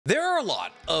There are a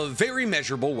lot of very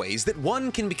measurable ways that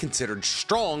one can be considered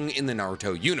strong in the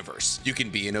Naruto universe. You can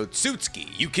be an Otsutsuki,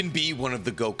 you can be one of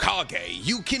the Gokage,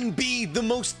 you can be the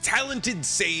most talented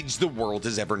sage the world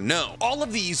has ever known. All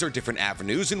of these are different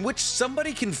avenues in which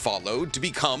somebody can follow to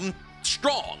become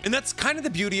strong. And that's kind of the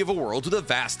beauty of a world with a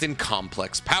vast and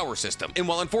complex power system. And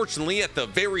while unfortunately at the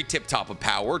very tip top of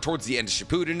power towards the end of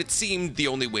Shippuden, it seemed the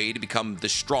only way to become the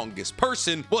strongest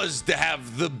person was to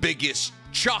have the biggest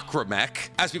chakra mech,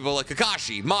 as people like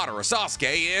Kakashi, Madara,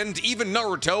 Sasuke, and even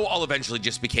Naruto all eventually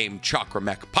just became chakra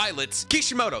mech pilots.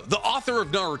 Kishimoto, the author of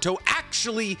Naruto,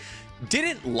 actually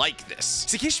didn't like this.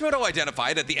 So Kishimoto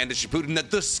identified at the end of Shippuden that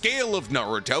the scale of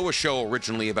Naruto, a show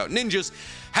originally about ninjas,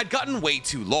 had gotten way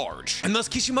too large, and thus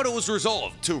Kishimoto was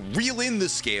resolved to reel in the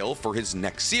scale for his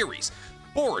next series,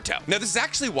 Boruto. Now, this is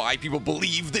actually why people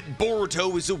believe that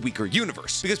Boruto is a weaker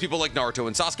universe, because people like Naruto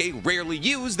and Sasuke rarely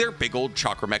use their big old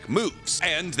chakra mech moves,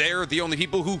 and they're the only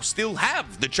people who still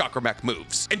have the chakra mech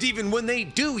moves. And even when they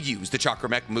do use the chakra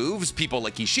mech moves, people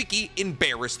like Ishiki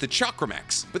embarrass the chakra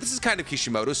mechs. But this is kind of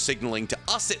Kishimoto signaling to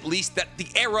us at least that the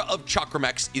era of chakra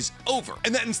mechs is over,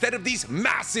 and that instead of these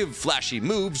massive flashy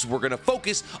moves, we're gonna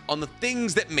focus on the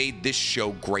things that made this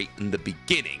show great in the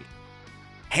beginning.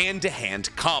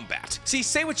 Hand-to-hand combat. See,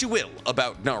 say what you will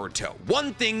about Naruto,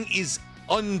 one thing is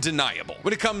undeniable.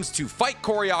 When it comes to fight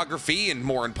choreography, and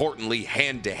more importantly,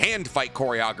 hand-to-hand fight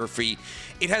choreography,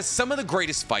 it has some of the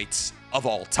greatest fights of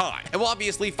all time. And while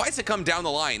obviously fights that come down the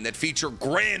line that feature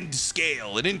grand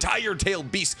scale and entire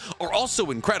tailed beasts are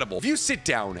also incredible, if you sit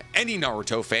down any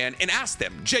Naruto fan and ask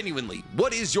them genuinely,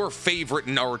 what is your favorite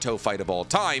Naruto fight of all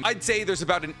time, I'd say there's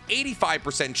about an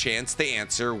 85% chance they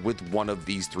answer with one of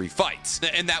these three fights.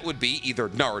 And that would be either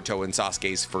Naruto and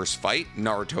Sasuke's first fight,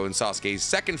 Naruto and Sasuke's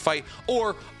second fight,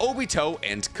 or Obito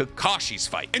and Kakashi's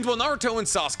fight. And while Naruto and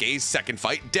Sasuke's second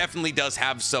fight definitely does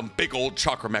have some big old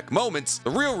chakra mech moments,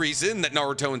 the real reason that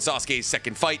Naruto and Sasuke's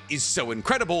second fight is so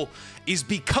incredible is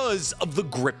because of the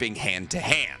gripping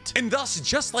hand-to-hand. And thus,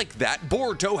 just like that,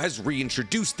 Boruto has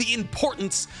reintroduced the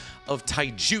importance of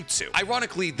Taijutsu.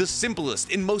 Ironically, the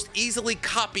simplest and most easily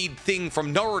copied thing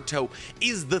from Naruto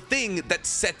is the thing that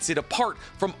sets it apart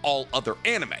from all other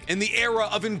anime. And the era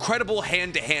of incredible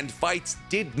hand-to-hand fights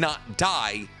did not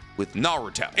die with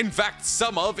Naruto. In fact,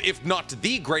 some of, if not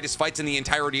the greatest fights in the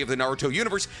entirety of the Naruto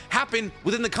universe happen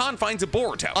within the confines of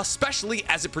Boruto, especially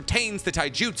as it pertains to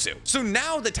Taijutsu. So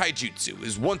now that Taijutsu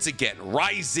is once again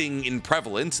rising in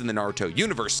prevalence in the Naruto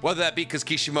universe, whether that be because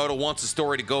Kishimoto wants the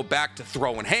story to go back to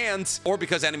throwing hands, or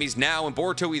because enemies now in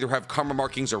Boruto either have karma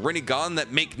markings or Rinnegan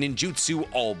that make ninjutsu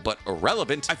all but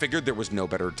irrelevant, I figured there was no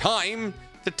better time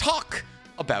to talk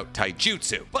about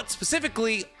Taijutsu, but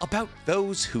specifically about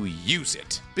those who use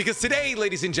it. Because today,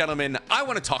 ladies and gentlemen, I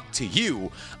want to talk to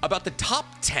you about the top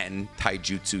 10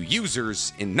 Taijutsu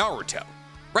users in Naruto,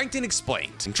 ranked and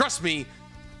explained. And trust me,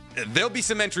 there'll be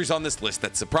some entries on this list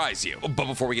that surprise you. But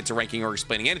before we get to ranking or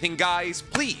explaining anything, guys,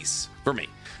 please, for me,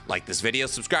 like this video,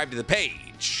 subscribe to the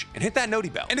page, and hit that noti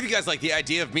bell. And if you guys like the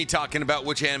idea of me talking about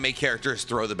which anime characters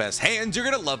throw the best hands, you're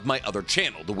gonna love my other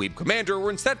channel, The Weeb Commander,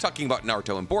 where instead of talking about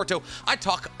Naruto and Boruto, I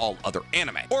talk all other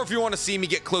anime. Or if you want to see me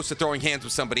get close to throwing hands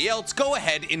with somebody else, go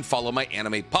ahead and follow my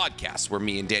anime podcast, where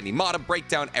me and Danny Mata break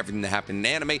down everything that happened in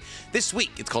anime this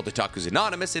week. It's called Otaku's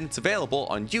Anonymous, and it's available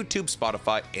on YouTube,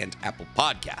 Spotify, and Apple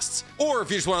Podcasts. Or if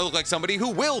you just want to look like somebody who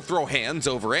will throw hands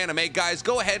over anime, guys,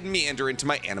 go ahead and meander into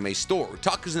my anime store,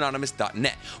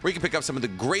 otakusanonymous.net, where you can pick up some of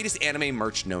the greatest anime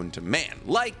merch known to man,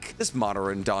 like this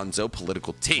Madara and Danzo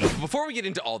political tee. But before we get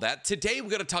into all that, today we're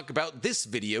going to talk about this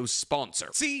video's sponsor.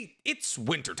 See, it's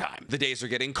wintertime. The days are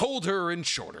getting colder and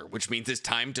shorter, which means it's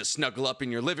time to snuggle up in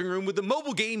your living room with a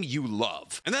mobile game you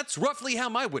love. And that's roughly how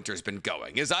my winter's been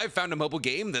going, as I've found a mobile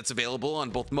game that's available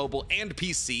on both mobile and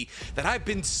PC that I've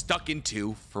been stuck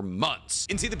into for months.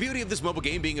 And see, the beauty of this mobile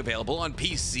game being available on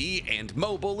PC and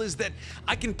mobile is that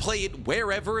I can play it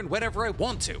wherever and whenever I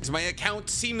want to, as my account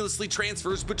seamlessly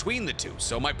transfers between the two,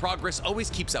 so my progress always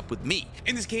keeps up with me.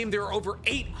 In this game, there are over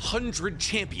 800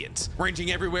 champions,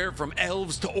 ranging everywhere from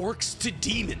elves to orcs to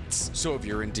demons. So if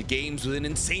you're into games with an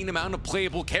insane amount of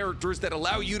playable characters that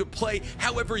allow you to play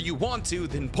however you want to,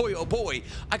 then boy oh boy,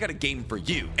 I got a game for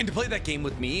you. And to play that game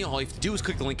with me, all you have to do is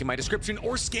click the link in my description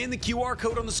or scan the QR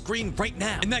code on the screen right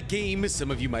now. And that game, as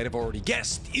some of you might have already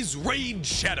guessed, is Raid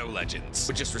Shadow Legends,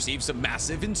 which just received some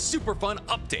massive and super fun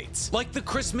updates, like the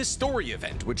Christmas Story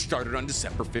event, which started on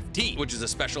December 15th, which is a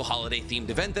special holiday-themed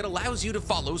event that allows you to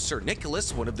follow Sir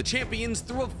Nicholas, one of the champions,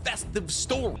 through a festive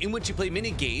story, in which you play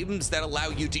mini-games that allow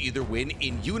you to either win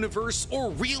in-universe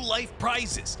or real-life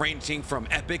prizes, ranging from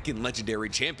epic and legendary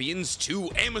champions to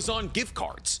Amazon gift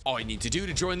cards. All you need to do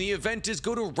to join the event is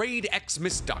go to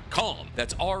raidxmas.com.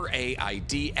 That's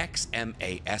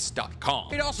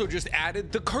raidxmas.com. It also just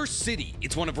added the Cursed City.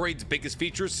 It's one of Raid's biggest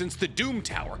features since the Doom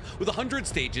Tower, with 100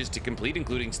 stages to complete,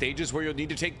 including stages where you'll need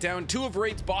to take down 2 of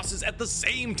Raid's bosses at the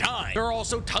same time. There are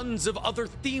also tons of other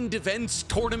themed events,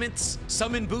 tournaments,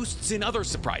 summon boosts, and other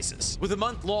surprises, with a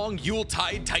month-long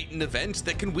Yuletide Titan event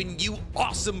that can win you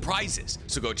awesome prizes.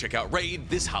 So go check out Raid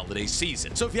this holiday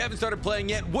season. So if you haven't started playing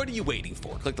yet, what are you waiting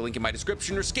for? Click the link in my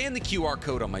description or scan the QR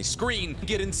code on my screen and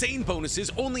get insane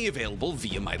bonuses only available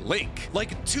via my link,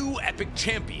 like 2 epic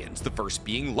champions, the first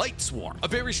being Light Swarm, a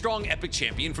very strong epic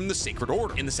champion from the Sacred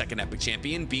Order, and the second epic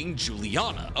champion being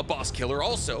Juliana, a boss killer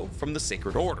also from the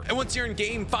Sacred Order. And once you're in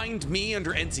game, find me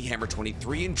under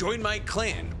NCHammer23 and join my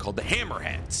clan called the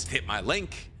Hammerheads. Hit my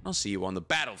link, I'll see you on the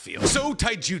battlefield. So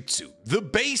Taijutsu, the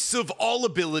base of all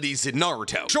abilities in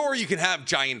Naruto. Sure, you can have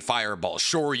giant fireballs.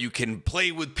 Sure, you can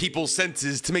play with people's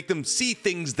senses to make them see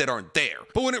things that aren't there.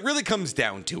 But when it really comes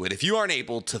down to it, if you aren't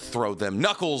able to throw them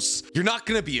knuckles, you're not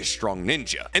gonna be a strong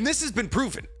ninja. And this has been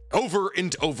proven over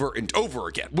and over and over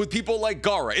again, with people like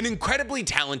Gaara, an incredibly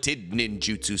talented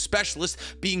ninjutsu specialist,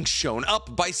 being shown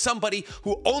up by somebody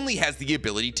who only has the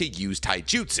ability to use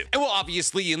taijutsu. And while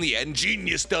obviously in the end,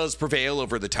 genius does prevail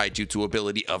over the taijutsu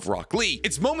ability of Rock Lee,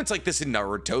 it's moments like this in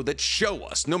Naruto that show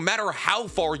us, no matter how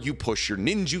far you push your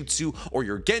ninjutsu or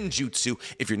your genjutsu,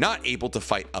 if you're not able to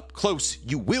fight up close,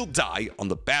 you will die on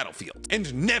the battlefield.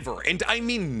 And never, and I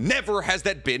mean never, has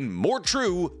that been more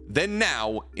true than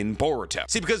now in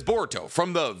Boruto. See, because Boruto,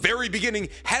 from the very beginning,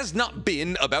 has not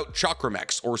been about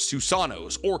chakramechs or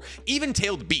Susanos or even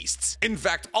tailed beasts. In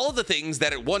fact, all of the things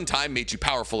that at one time made you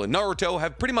powerful in Naruto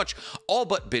have pretty much all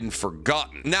but been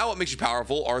forgotten. Now what makes you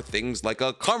powerful are things like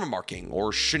a karma marking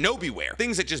or shinobi wear,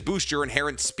 things that just boost your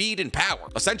inherent speed and power,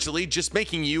 essentially just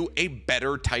making you a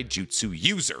better taijutsu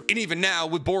user. And even now,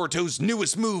 with Boruto's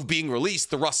newest move being released,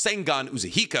 the Rasengan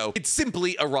Uzehiko, it's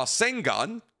simply a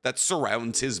Rasengan that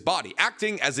surrounds his body,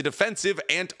 acting as a defensive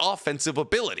and offensive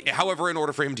ability. However, in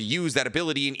order for him to use that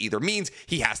ability in either means,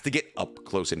 he has to get up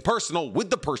close and personal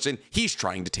with the person he's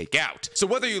trying to take out. So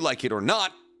whether you like it or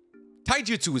not,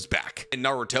 Taijutsu is back, and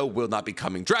Naruto will not be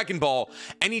coming Dragon Ball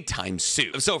anytime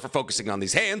soon. So for focusing on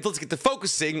these hands, let's get to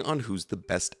focusing on who's the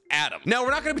best at them. Now,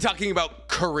 we're not going to be talking about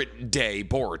current day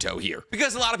Boruto here,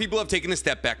 because a lot of people have taken a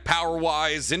step back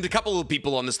power-wise, and a couple of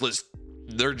people on this list,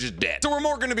 they're just dead. So we're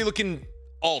more going to be looking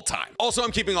all time. Also,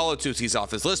 I'm keeping all Otsutsuki's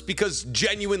off this list because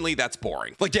genuinely that's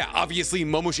boring. Like, yeah, obviously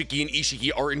Momoshiki and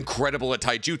Ishiki are incredible at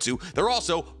taijutsu. They're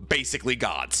also basically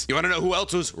gods. You want to know who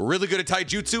else was really good at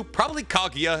taijutsu? Probably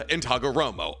Kaguya and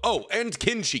Hagoromo. Oh, and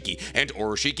Kinshiki and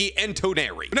Oroshiki and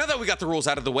Toneri. But now that we got the rules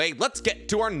out of the way, let's get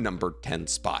to our number 10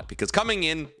 spot, because coming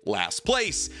in last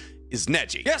place is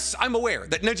Neji. Yes, I'm aware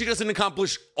that Neji doesn't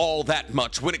accomplish all that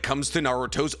much when it comes to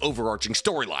Naruto's overarching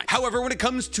storyline. However, when it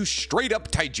comes to straight up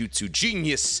taijutsu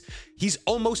genius, he's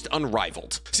almost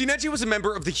unrivaled. See, Neji was a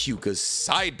member of the Hyuga's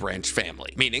side branch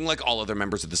family, meaning like all other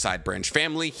members of the side branch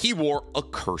family, he wore a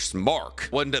cursed mark,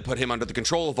 one that put him under the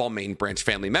control of all main branch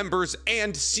family members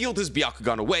and sealed his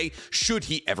Byakugan away should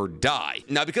he ever die.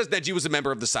 Now, because Neji was a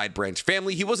member of the side branch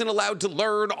family, he wasn't allowed to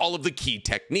learn all of the key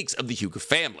techniques of the Hyuga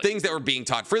family, things that were being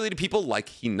taught freely to people like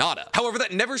Hinata. However,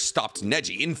 that never stopped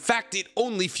Neji. In fact, it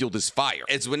only fueled his fire,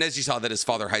 as when Neji saw that his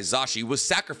father Hizashi was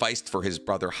sacrificed for his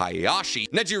brother Hayashi,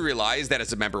 Neji realized that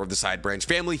as a member of the side branch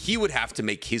family, he would have to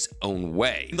make his own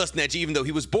way. And thus Neji, even though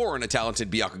he was born a talented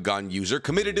Byakugan user,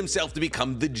 committed himself to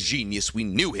become the genius we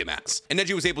knew him as. And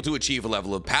Neji was able to achieve a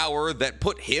level of power that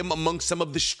put him among some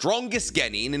of the strongest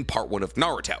genin in part 1 of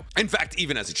Naruto. In fact,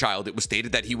 even as a child, it was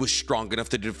stated that he was strong enough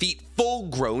to defeat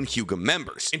full-grown Hyuga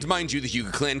members. And mind you, the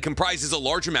Hyuga clan comprises a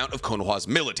large amount of Konoha's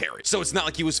military, so it's not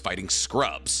like he was fighting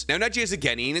scrubs. Now, Neji as a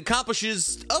genin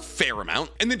accomplishes a fair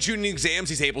amount. In the Chunin exams,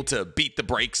 he's able to beat the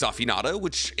brakes off Hinata,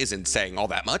 which isn't saying all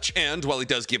that much. And while he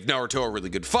does give Naruto a really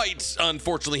good fight,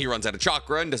 unfortunately he runs out of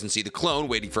chakra and doesn't see the clone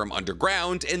waiting for him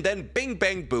underground, and then bing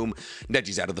bang boom,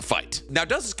 Neji's out of the fight. Now,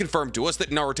 does this confirm to us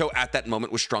that Naruto at that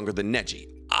moment was stronger than Neji?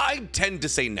 I tend to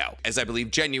say no, as I believe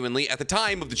genuinely at the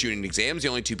time of the Chunin exams, the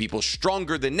only two people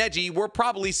stronger than Neji were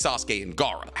probably Sasuke and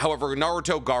Gaara. However,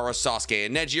 Naruto, Gaara, Sasuke,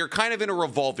 and Neji are kind of in a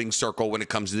revolving circle when it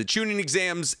comes to the Chunin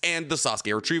exams and the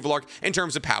Sasuke retrieval arc in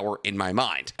terms of power in my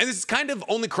mind. And this is kind of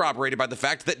only corroborated by the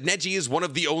fact that Neji is one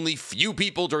of the only few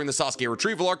people during the Sasuke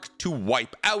retrieval arc to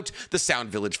wipe out the Sound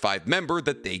Village 5 member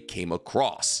that they came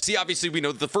across. See, obviously we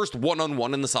know that the first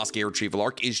one-on-one in the Sasuke retrieval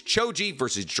arc is Choji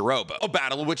versus Jiroba, a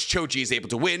battle in which Choji is able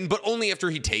to win, but only after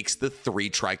he takes the 3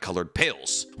 tricolored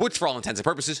pills, which for all intents and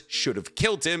purposes should have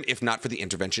killed him if not for the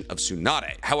intervention of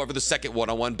Tsunade. However, the second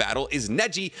one-on-one battle is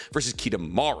Neji versus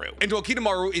Kitamaru, and while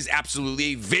Kitamaru is absolutely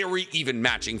a very even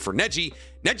matching for Neji,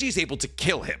 Neji is able to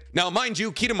kill him. Now, mind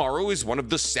you, Kitamaru is one of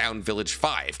the Sound Village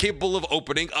 5, capable of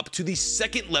opening up to the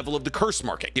 2nd level of the curse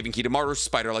market, giving Kitamaru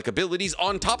spider-like abilities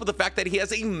on top of the fact that he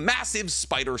has a massive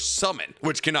spider summon,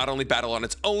 which can not only battle on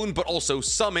its own, but also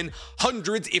summon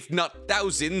hundreds, if not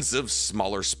thousands, of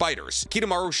smaller spiders.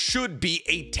 Kitamaru should be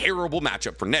a terrible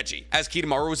matchup for Neji, as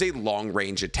Kitamaru is a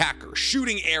long-range attacker,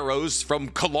 shooting arrows from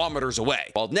kilometers away,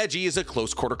 while Neji is a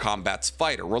close-quarter combats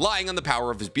fighter, relying on the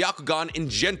power of his Byakugan and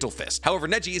Gentle Fist. However,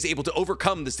 Neji is able to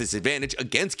overcome this disadvantage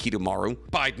against Kitamaru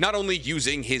by not only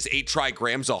using his 8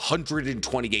 trigrams,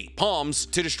 128 palms,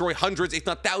 to destroy hundreds, if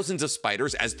not thousands, of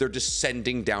spiders as they're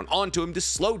descending down onto him to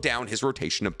slow down his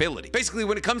rotation ability. Basically,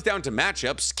 when it comes down to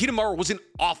matchups, Kitamaru was an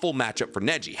awful matchup for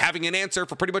Neji, having an answer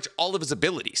for pretty much all of his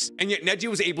abilities. And yet Neji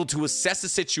was able to assess the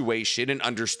situation and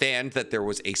understand that there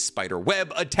was a spider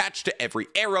web attached to every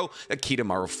arrow that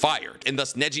Kitamaru fired. And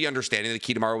thus Neji understanding that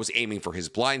Kitamaru was aiming for his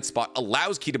blind spot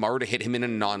allows Kitamaru to hit him in a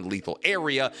non-lethal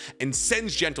area and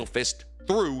sends Gentle Fist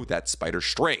through that spider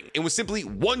string. And with simply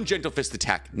one Gentle Fist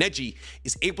attack, Neji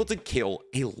is able to kill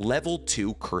a level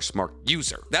 2 curse mark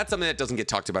user. That's something that doesn't get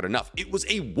talked about enough. It was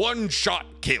a one-shot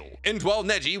kill. And while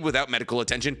Neji, without medical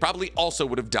attention, probably also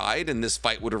would have died and this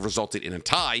fight would have resulted in a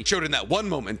tie, showed in that one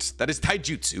moment that his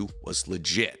taijutsu was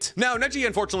legit. Now, Neji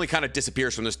unfortunately kind of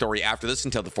disappears from the story after this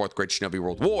until the 4th Great Shinobi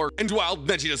World War. And while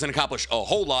Neji doesn't accomplish a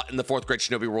whole lot in the 4th Great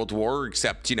Shinobi World War,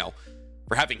 except, you know,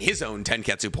 for having his own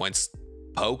Tenketsu points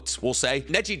poked, we'll say,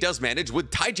 Neji does manage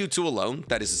with taijutsu alone,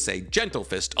 that is to say Gentle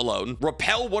Fist alone,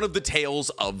 repel one of the tails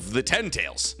of the 10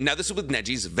 tails. Now this is with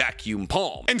Neji's vacuum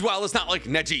palm. And while it's not like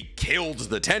Neji killed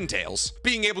the 10 tails,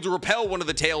 being able to repel one of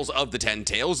the tails of the 10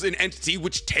 tails, an entity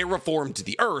which terraformed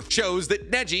the earth, shows that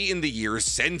Neji in the years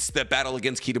since the battle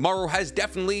against Kitamaru has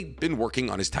definitely been working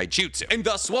on his taijutsu. And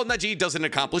thus, while Neji doesn't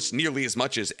accomplish nearly as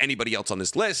much as anybody else on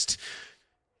this list,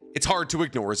 it's hard to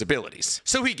ignore his abilities.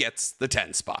 So he gets the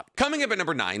 10 spot. Coming up at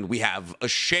number 9, we have a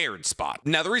shared spot.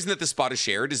 Now, the reason that this spot is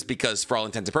shared is because, for all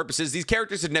intents and purposes, these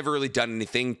characters have never really done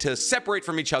anything to separate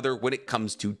from each other when it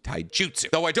comes to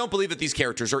taijutsu. Though I don't believe that these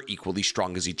characters are equally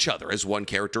strong as each other, as one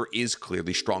character is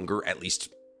clearly stronger, at least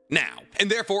now. And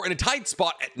therefore, in a tied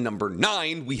spot at number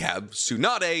 9, we have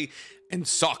Tsunade and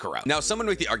Sakura. Now, someone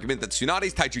make the argument that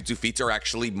Tsunade's taijutsu feats are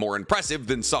actually more impressive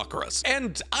than Sakura's,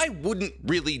 and I wouldn't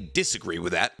really disagree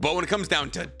with that. But when it comes down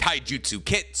to taijutsu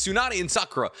kit, Tsunade and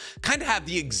Sakura kind of have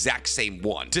the exact same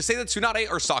one. To say that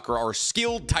Tsunade or Sakura are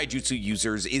skilled taijutsu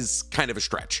users is kind of a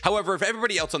stretch. However, if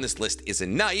everybody else on this list is a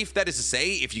knife, that is to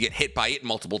say, if you get hit by it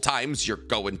multiple times, you're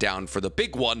going down for the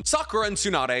big one, Sakura and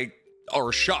Tsunade are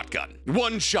a shotgun.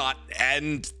 One shot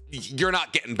and you're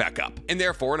not getting back up. And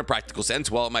therefore, in a practical sense,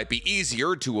 while it might be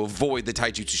easier to avoid the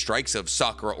taijutsu strikes of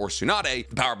Sakura or Tsunade,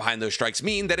 the power behind those strikes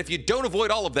mean that if you don't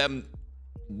avoid all of them,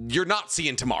 you're not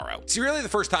seeing tomorrow. See, really the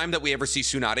first time that we ever see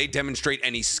Tsunade demonstrate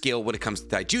any skill when it comes to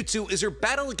taijutsu is her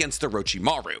battle against the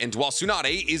Orochimaru. And while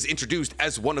Tsunade is introduced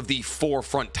as one of the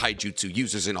forefront taijutsu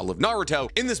users in all of Naruto,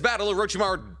 in this battle,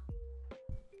 Orochimaru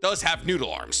does have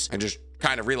noodle arms. And just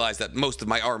kind of realized that most of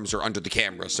my arms are under the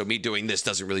camera, so me doing this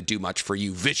doesn't really do much for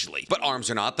you visually. But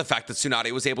arms or not, the fact that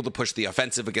Tsunade was able to push the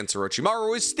offensive against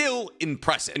Orochimaru is still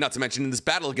impressive. And not to mention, in this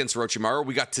battle against Orochimaru,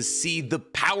 we got to see the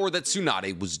power that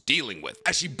Tsunade was dealing with,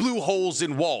 as she blew holes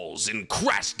in walls and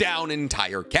crashed down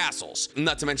entire castles.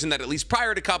 Not to mention that at least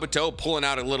prior to Kabuto pulling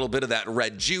out a little bit of that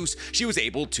red juice, she was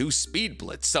able to speed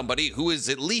blitz somebody who is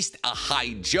at least a high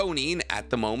Jonin at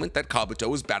the moment that Kabuto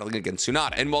was battling against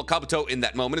Tsunade. And while Kabuto in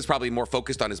that moment is probably more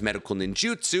focused on his medical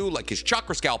ninjutsu, like his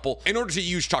chakra scalpel, in order to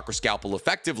use chakra scalpel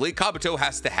effectively, Kabuto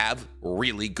has to have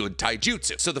really good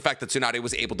taijutsu. So the fact that Tsunade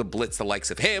was able to blitz the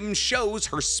likes of him shows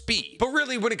her speed. But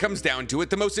really, when it comes down to it,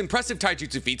 the most impressive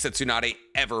taijutsu feats that Tsunade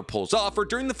ever pulls off are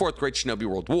during the 4th Great Shinobi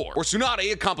World War, where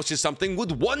Tsunade accomplishes something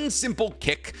with one simple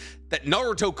kick that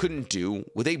Naruto couldn't do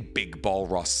with a big ball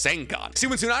Rasengan. See,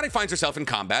 when Tsunade finds herself in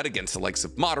combat against the likes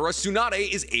of Madara,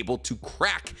 Tsunade is able to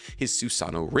crack his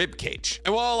Susanoo ribcage.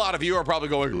 And while a lot of you are probably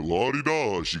going,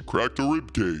 la-di-da, she cracked her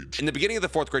ribcage. In the beginning of the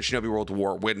 4th Great Shinobi World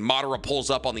War, when Madara pulls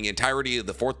up on the entirety of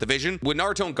the 4th Division, when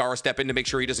Naruto and Gaara step in to make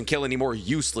sure he doesn't kill any more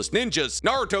useless ninjas,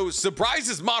 Naruto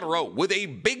surprises Madara with a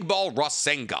big ball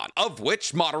Rasengan, of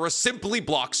which Madara simply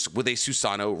blocks with a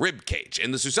Susanoo ribcage.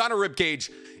 And the Susanoo ribcage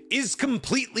is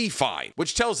completely fine,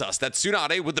 which tells us that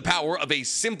Tsunade, with the power of a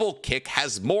simple kick,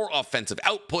 has more offensive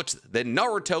output than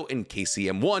Naruto in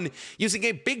KCM1 using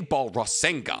a big ball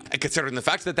Rasengan. And considering the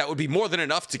fact that that would be more than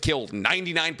enough to kill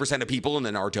 99% of people in the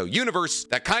Naruto universe,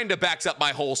 that kinda backs up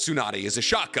my whole Tsunade is a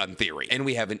shotgun theory. And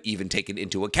we haven't even taken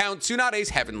into account Tsunade's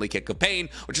Heavenly Kick of Pain,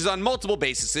 which is on multiple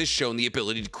bases shown the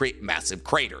ability to create massive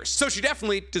craters. So she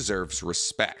definitely deserves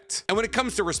respect. And when it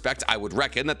comes to respect, I would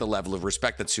reckon that the level of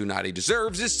respect that Tsunade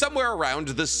deserves is somewhere around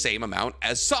the same amount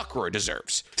as Sakura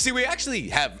deserves. See, we actually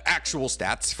have actual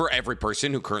stats for every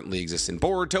person who currently exists in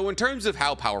Boruto in terms of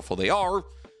how powerful they are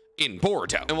in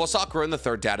Boruto. And while Sakura in the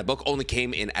 3rd data book only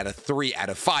came in at a 3 out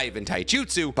of 5 in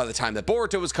Taijutsu, by the time that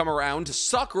Boruto has come around,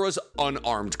 Sakura's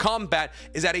unarmed combat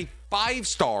is at a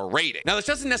 5-star rating. Now, this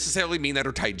doesn't necessarily mean that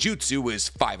her Taijutsu is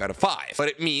 5 out of 5, but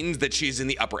it means that she's in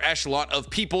the upper echelon of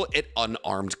people at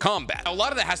unarmed combat. Now, a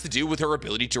lot of that has to do with her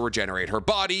ability to regenerate her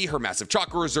body, her massive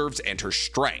chakra reserves, and her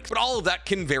strength. But all of that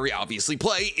can very obviously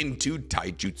play into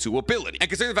Taijutsu ability. And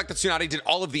considering the fact that Tsunade did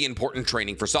all of the important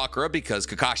training for Sakura because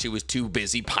Kakashi was too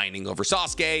busy pining over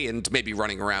Sasuke and maybe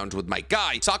running around with Might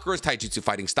Guy, Sakura's Taijutsu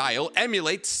fighting style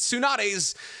emulates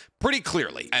Tsunade's pretty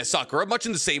clearly, as Sakura, much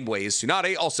in the same way as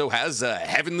Tsunade, also has a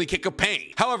Heavenly Kick of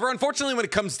Pain. However, unfortunately, when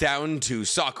it comes down to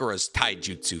Sakura's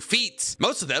Taijutsu feats,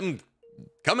 most of them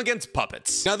come against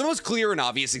puppets. Now, the most clear and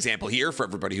obvious example here for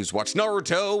everybody who's watched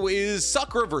Naruto is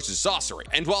Sakura versus Sasori.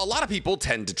 And while a lot of people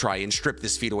tend to try and strip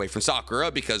this feat away from Sakura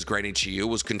because Granny Chiyo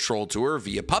was controlled to her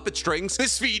via puppet strings,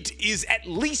 this feat is at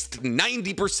least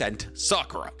 90%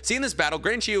 Sakura. See, in this battle,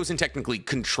 Granny Chiyo isn't technically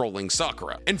controlling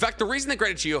Sakura. In fact, the reason that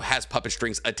Granny Chiyo has puppet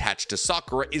strings attached to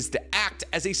Sakura is to act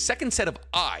as a second set of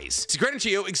eyes. See, Granny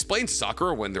Chiyo explains to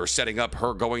Sakura when they're setting up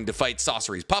her going to fight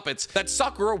Sasori's puppets that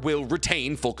Sakura will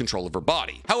retain full control of her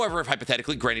body. However, if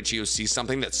hypothetically Granny Chiyo sees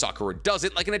something that Sakura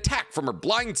doesn't, like an attack from her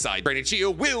blind side, Granny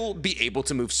Chiyo will be able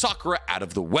to move Sakura out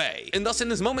of the way. And thus, in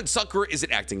this moment, Sakura isn't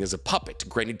acting as a puppet.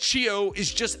 Granny Chiyo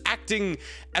is just acting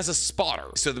as a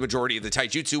spotter. So the majority of the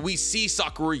Taijutsu we see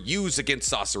Sakura use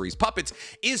against Sasori's puppets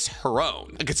is her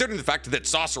own. And considering the fact that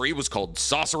Sasori was called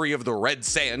Sasori of the Red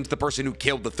Sand, the person who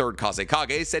killed the 3rd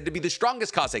Kazekage, said to be the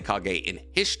strongest Kazekage in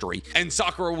history, and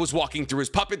Sakura was walking through his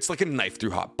puppets like a knife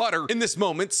through hot butter, in this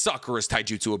moment, Sakura's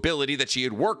Taijutsu ability that she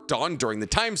had worked on during the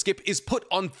time skip is put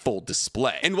on full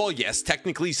display. And while yes,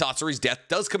 technically Sasori's death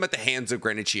does come at the hands of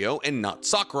Granny Chiyo and not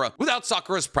Sakura, without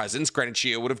Sakura's presence, Granny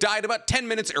Chiyo would have died about 10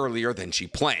 minutes earlier than she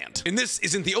planned. And this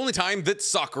isn't the only time that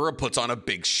Sakura puts on a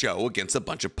big show against a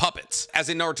bunch of puppets. As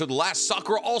in Naruto the Last,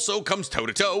 Sakura also comes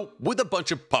toe-to-toe with a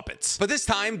bunch of puppets. But this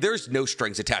time, there's no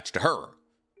strings attached to her.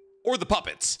 Or the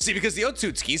puppets. See, because the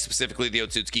Otsutsuki, specifically the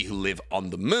Otsutsuki who live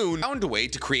on the moon, found a way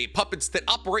to create puppets that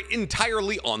operate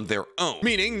entirely on their own.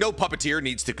 Meaning, no puppeteer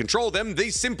needs to control them,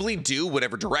 they simply do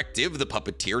whatever directive the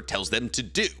puppeteer tells them to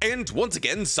do. And once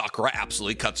again, Sakura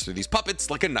absolutely cuts through these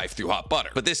puppets like a knife through hot butter.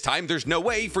 But this time, there's no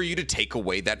way for you to take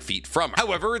away that feat from her.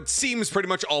 However, it seems pretty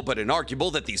much all but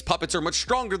inarguable that these puppets are much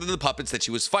stronger than the puppets that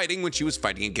she was fighting when she was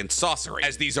fighting against Sasori,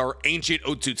 as these are ancient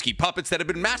Otsutsuki puppets that have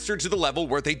been mastered to the level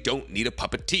where they don't need a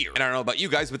puppeteer. And I don't know about you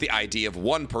guys, but the idea of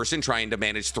one person trying to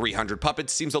manage 300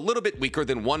 puppets seems a little bit weaker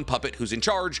than one puppet who's in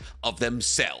charge of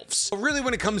themselves. But really,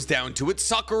 when it comes down to it,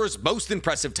 Sakura's most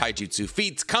impressive Taijutsu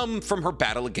feats come from her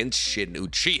battle against Shin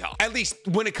Uchiha, at least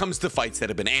when it comes to fights that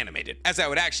have been animated, as I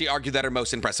would actually argue that her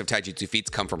most impressive Taijutsu feats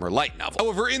come from her light novel.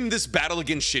 However, in this battle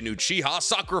against Shin Uchiha,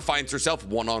 Sakura finds herself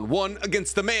one-on-one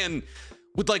against the man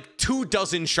with like 24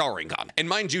 Sharingan. And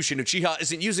mind you, Shin Uchiha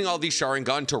isn't using all these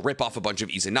Sharingan to rip off a bunch of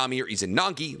Izanami or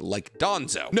Izanagi like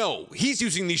Danzo. No, he's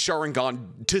using these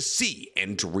Sharingan to see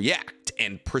and react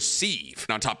and perceive.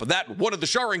 And on top of that, one of the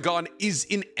Sharingan is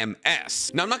in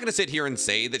MS. Now, I'm not going to sit here and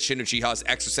say that Shin Uchiha's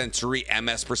extrasensory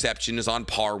MS perception is on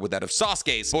par with that of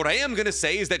Sasuke's, but what I am going to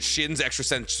say is that Shin's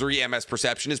extrasensory MS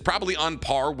perception is probably on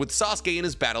par with Sasuke in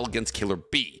his battle against Killer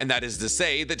Bee. And that is to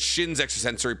say that Shin's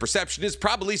extrasensory perception is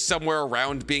probably somewhere around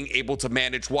around being able to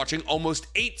manage watching almost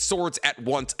 8 swords at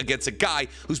once against a guy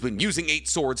who's been using 8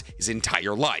 swords his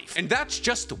entire life. And that's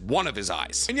just one of his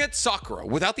eyes. And yet Sakura,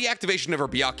 without the activation of her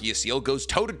Byakuya seal, goes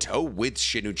toe-to-toe with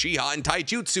Shin Uchiha and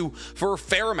Taijutsu for a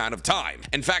fair amount of time.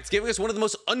 In fact, giving us one of the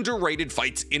most underrated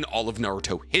fights in all of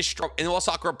Naruto history. And while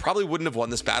Sakura probably wouldn't have won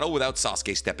this battle without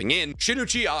Sasuke stepping in, Shin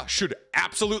Uchiha should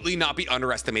absolutely not be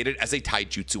underestimated as a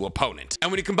Taijutsu opponent.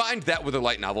 And when you combined that with a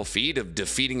light novel feat of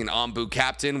defeating an Anbu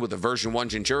captain with a version 1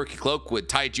 Jinchuriki cloak with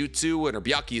Taijutsu and her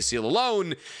Byakuya seal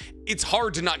alone, it's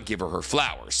hard to not give her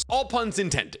flowers. All puns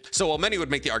intended. So while many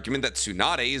would make the argument that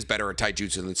Tsunade is better at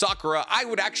Taijutsu than Sakura, I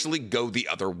would actually go the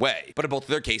other way. But in both of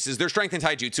their cases, their strength in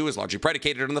Taijutsu is largely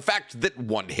predicated on the fact that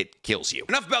one hit kills you.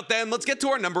 Enough about them, let's get to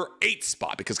our number 8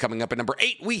 spot, because coming up at number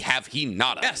 8, we have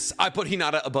Hinata. Yes, I put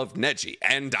Hinata above Neji,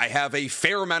 and I have a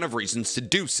fair amount of reasons to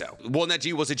do so. While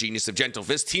Neji was a genius of Gentle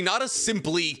Fist, Hinata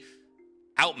simply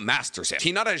outmasters him.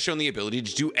 Hinata has shown the ability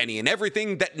to do any and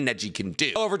everything that Neji can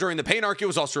do. However, during the Pain arc, it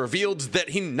was also revealed that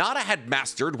Hinata had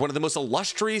mastered one of the most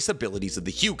illustrious abilities of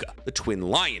the Hyuga, the Twin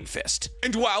Lion Fist.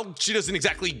 And while she doesn't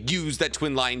exactly use that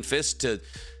Twin Lion Fist to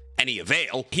any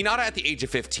avail, Hinata at the age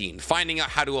of 15, finding out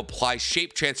how to apply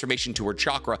shape transformation to her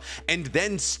chakra and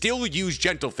then still use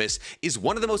Gentle Fist is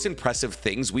one of the most impressive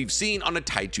things we've seen on a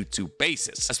Taijutsu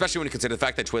basis, especially when you consider the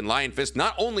fact that Twin Lion Fist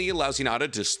not only allows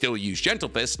Hinata to still use Gentle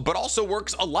Fist, but also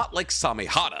works a lot like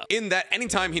Samehada, in that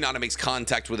anytime Hinata makes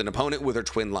contact with an opponent with her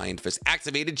Twin Lion Fist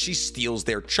activated, she steals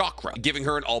their chakra, giving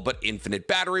her an all but infinite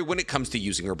battery when it comes to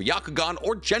using her Byakugan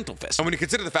or Gentle Fist. And when you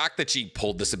consider the fact that she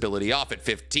pulled this ability off at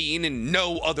 15 and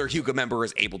no other Hyuga member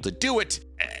is able to do it,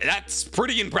 that's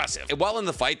pretty impressive. And while in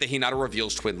the fight that Hinata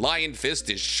reveals Twin Lion Fist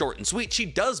is short and sweet, she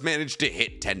does manage to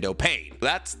hit Tendo Pain.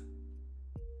 That's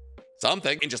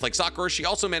something. And just like Sakura, she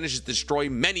also manages to destroy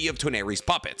many of Toneri's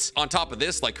puppets. On top of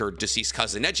this, like her deceased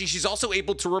cousin Neji, she's also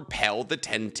able to repel the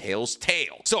Ten Tails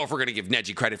tail. So if we're gonna give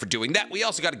Neji credit for doing that, we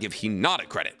also gotta give Hinata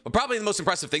credit. But probably the most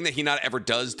impressive thing that Hinata ever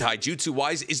does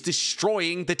Taijutsu-wise is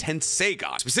destroying the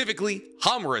Tenseigan, specifically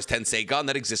Hamura's Tenseigan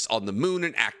that exists on the moon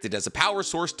and acted as a power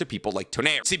source to people like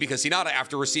Toneri. See, because Hinata,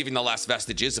 after receiving the last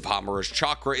vestiges of Hamura's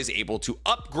chakra, is able to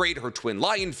upgrade her Twin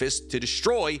Lion Fist to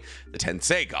destroy the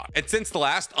Tenseigan. And since the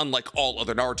last, unlike all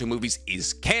other Naruto movies,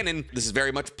 is canon, this is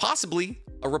very much possibly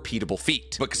a repeatable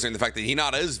feat. But considering the fact that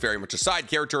Hinata is very much a side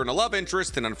character and a love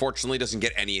interest and unfortunately doesn't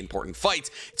get any important fights,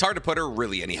 it's hard to put her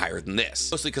really any higher than this.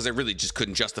 Mostly because I really just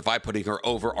couldn't justify putting her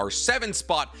over our 7th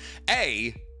spot,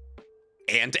 A.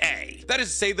 That is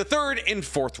to say, the 3rd and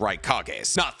 4th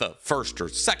Raikages, not the 1st or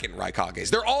 2nd Raikages.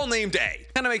 They're all named A.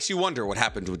 Kinda makes you wonder what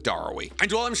happened with Darui.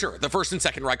 And while I'm sure the 1st and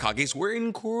 2nd Raikages were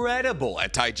incredible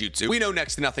at Taijutsu, we know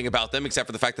next to nothing about them except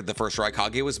for the fact that the 1st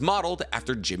Raikage was modeled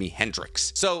after Jimi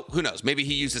Hendrix. So who knows, maybe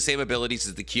he used the same abilities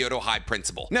as the Kyoto High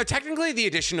Principal. Now technically the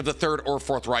addition of the 3rd or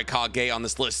 4th Raikage on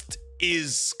this list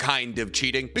is kind of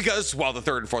cheating, because while the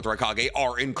 3rd and 4th Raikage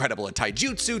are incredible at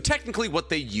Taijutsu, technically what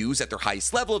they use at their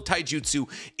highest level of Taijutsu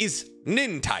is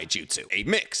Nin Taijutsu, a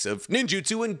mix of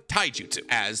ninjutsu and taijutsu,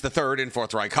 as the 3rd and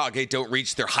 4th Raikage don't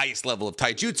reach their highest level of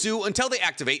taijutsu until they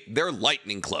activate their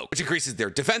lightning cloak, which increases their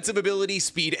defensive ability,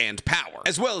 speed, and power,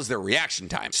 as well as their reaction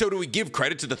time. So do we give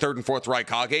credit to the 3rd and 4th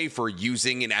Raikage for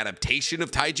using an adaptation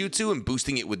of taijutsu and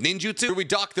boosting it with ninjutsu, or we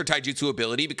dock their taijutsu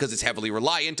ability because it's heavily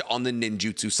reliant on the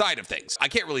ninjutsu side of things? I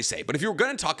can't really say, but if you were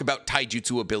going to talk about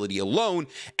taijutsu ability alone,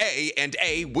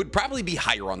 A would probably be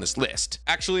higher on this list.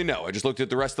 Actually, no, I just looked at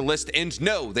the rest of the list, and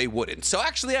no, they wouldn't. So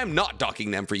actually, I'm not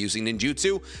docking them for using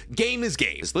ninjutsu. Game is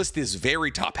game. This list is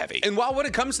very top heavy. And while when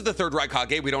it comes to the 3rd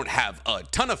Raikage, we don't have a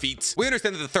ton of feats, we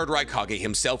understand that the 3rd Raikage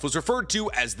himself was referred to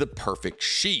as the Perfect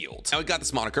Shield. Now, he got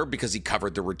this moniker because he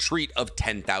covered the retreat of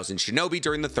 10,000 shinobi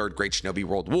during the 3rd Great Shinobi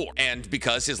World War, and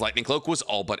because his lightning cloak was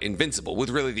all but invincible, with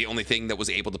really the only thing that was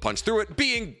able to punch through it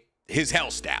being his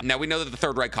Hell Stab. Now we know that the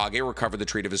 3rd Raikage recovered the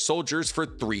treat of his soldiers for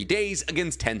 3 days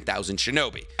against 10,000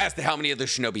 shinobi. As to how many other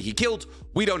shinobi he killed,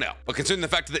 we don't know. But considering the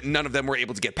fact that none of them were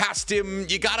able to get past him,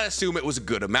 you gotta assume it was a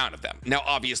good amount of them. Now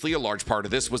obviously a large part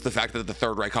of this was the fact that the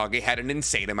 3rd Raikage had an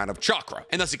insane amount of chakra,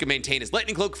 and thus he could maintain his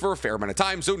lightning cloak for a fair amount of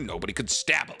time so nobody could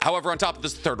stab him. However, on top of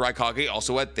this, the 3rd Raikage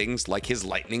also had things like his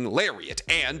lightning lariat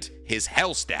and his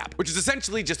Hell Stab, which is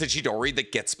essentially just a Chidori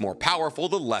that gets more powerful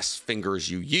the less fingers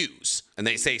you use. And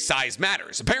they say size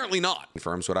matters. Apparently not.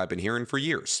 Confirms what I've been hearing for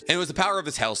years. And it was the power of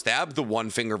his Hell Stab, the one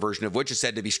finger version of which is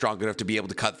said to be strong enough to be able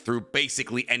to cut through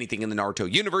basically anything in the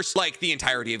Naruto universe, like the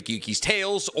entirety of Gyuki's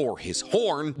tails or his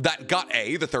horn, that got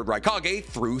the 3rd Raikage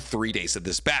through 3 days of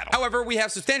this battle. However, we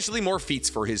have substantially more feats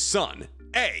for his son,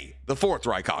 the 4th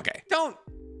Raikage. Don't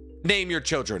name your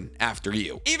children after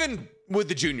you. Even with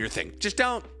the junior thing, just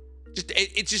don't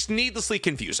It's just needlessly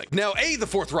confusing. Now, the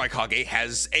fourth Raikage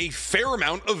has a fair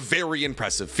amount of very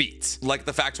impressive feats, like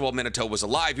the fact while Minato was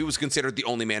alive, he was considered the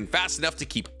only man fast enough to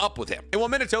keep up with him. And while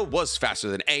Minato was faster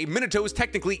than Minato is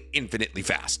technically infinitely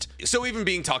fast. So even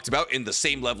being talked about in the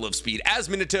same level of speed as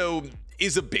Minato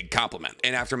is a big compliment.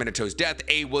 And after Minato's death,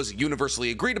 was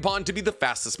universally agreed upon to be the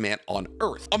fastest man on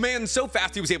Earth. A man so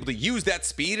fast he was able to use that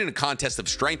speed in a contest of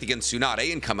strength against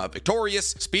Tsunade and come out victorious,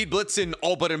 speed blitz and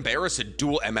all but embarrass a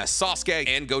dual MS Sasuke,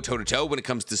 and go toe-to-toe when it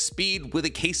comes to speed with a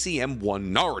KCM-1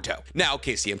 Naruto. Now,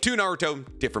 KCM-2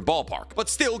 Naruto, different ballpark, but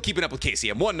still keeping up with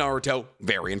KCM-1 Naruto,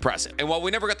 very impressive. And while we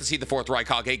never got to see the fourth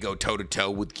Raikage go toe-to-toe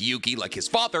with Gyuki like his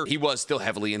father, he was still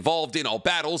heavily involved in all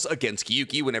battles against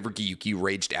Gyuki whenever Gyuki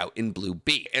raged out in Blue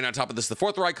B. And on top of this, the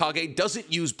fourth Raikage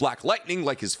doesn't use Black Lightning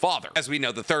like his father. As we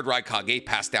know, the third Raikage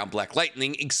passed down Black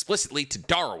Lightning explicitly to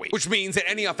Darui, which means that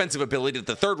any offensive ability that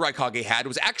the third Raikage had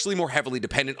was actually more heavily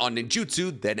dependent on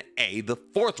ninjutsu than the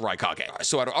fourth Raikage.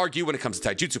 So I'd argue when it comes to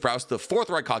Taijutsu prowess, the fourth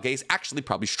Raikage is actually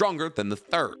probably stronger than the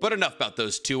third. But enough about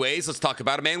those two A's, let's talk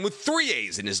about a man with three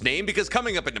A's in his name, because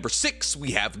coming up at number 6,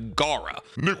 we have Gaara.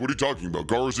 Nick, what are you talking about?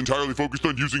 Gaara's entirely focused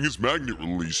on using his magnet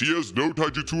release. He has no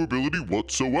Taijutsu ability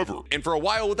whatsoever. And for a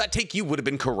while, that take you would have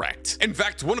been correct. In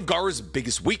fact, one of Gaara's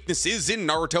biggest weaknesses in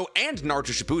Naruto and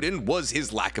Naruto Shippuden was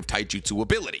his lack of Taijutsu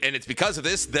ability. And it's because of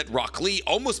this that Rock Lee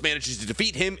almost manages to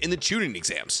defeat him in the Chunin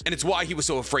exams. And it's why he was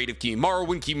so afraid of Kimimaro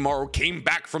when Kimimaro came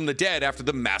back from the dead after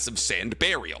the massive sand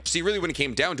burial. See, really, when it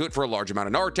came down to it for a large amount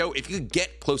of Naruto, if you could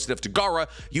get close enough to Gaara,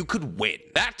 you could win.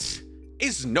 That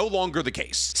is no longer the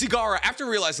case. See, Gaara, after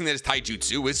realizing that his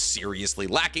Taijutsu is seriously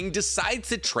lacking, decides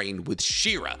to train with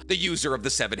Shira, the user of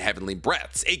the 7 heavenly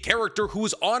breaths, a character who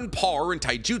is on par in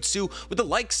Taijutsu with the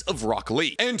likes of Rock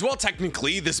Lee. And while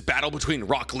technically this battle between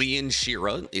Rock Lee and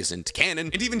Shira isn't canon,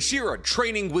 and even Shira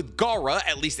training with Gaara,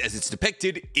 at least as it's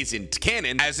depicted, isn't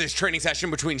canon, as this training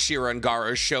session between Shira and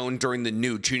Gaara is shown during the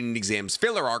new Chunin exams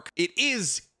filler arc, it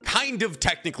is kind of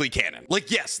technically canon. Like,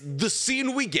 yes, the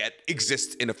scene we get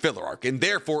exists in a filler arc and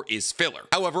therefore is filler.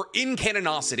 However, in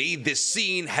canonicity, this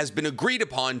scene has been agreed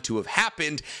upon to have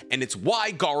happened, and it's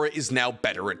why Gaara is now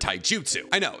better at Taijutsu.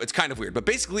 I know, it's kind of weird, but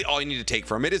basically all you need to take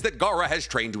from it is that Gaara has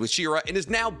trained with Shira and is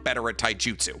now better at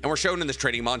Taijutsu. And we're shown in this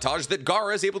training montage that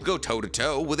Gaara is able to go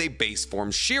toe-to-toe with a base form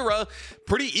Shira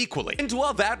pretty equally. And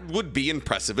while that would be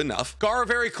impressive enough, Gaara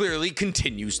very clearly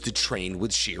continues to train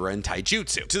with Shira and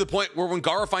Taijutsu, to the point where when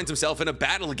Gaara finds himself in a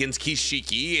battle against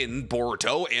Kishiki in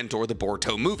Boruto and/or the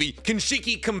Boruto movie,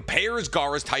 Kishiki compares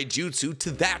Gaara's Taijutsu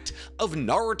to that of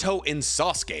Naruto and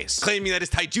Sasuke's, claiming that his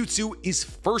Taijutsu is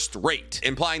first rate,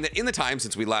 implying that in the time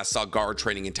since we last saw Gaara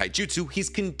training in Taijutsu, he's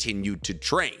continued to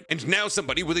train. And now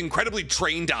somebody with incredibly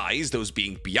trained eyes, those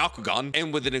being Byakugan,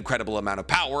 and with an incredible amount of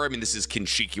power, I mean this is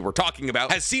Kishiki we're talking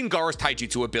about, has seen Gaara's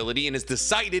Taijutsu ability and has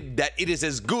decided that it is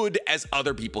as good as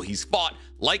other people he's fought,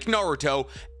 like Naruto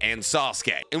and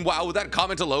Sasuke. And while with that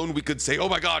comment alone, we could say, oh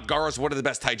my god, Gaara's one of the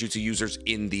best Taijutsu users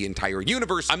in the entire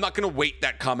universe, I'm not gonna weight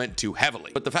that comment too heavily.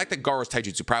 But the fact that Gaara's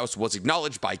Taijutsu prowess was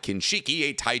acknowledged by Kinshiki,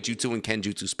 a Taijutsu and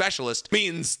Kenjutsu specialist,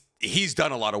 means he's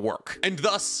done a lot of work. And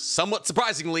thus, somewhat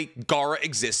surprisingly, Gaara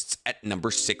exists at number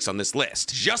 6 on this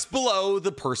list, just below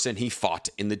the person he fought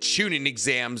in the Chunin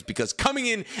exams, because coming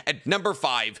in at number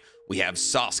 5, we have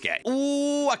Sasuke.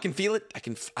 Ooh, I can feel it. I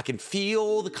can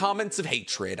feel the comments of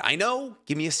hatred. I know.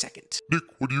 Give me a second. Nick,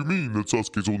 what do you mean that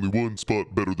Sasuke's only one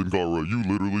spot better than Gaara? You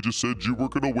literally just said you were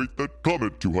gonna weight that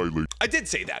comment too highly. I did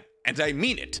say that, and I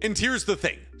mean it. And here's the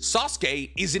thing.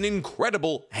 Sasuke is an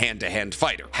incredible hand-to-hand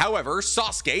fighter. However,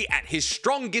 Sasuke at his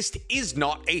strongest is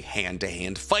not a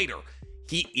hand-to-hand fighter.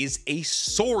 He is a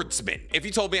swordsman. If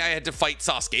you told me I had to fight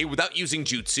Sasuke without using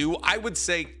jutsu, I would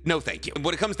say no thank you. And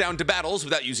when it comes down to battles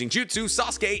without using jutsu,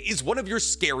 Sasuke is one of your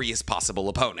scariest possible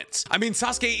opponents. I mean,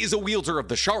 Sasuke is a wielder of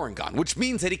the Sharingan, which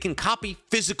means that he can copy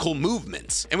physical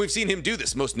movements. And we've seen him do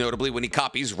this, most notably when he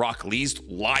copies Rock Lee's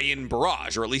Lion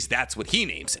Barrage, or at least that's what he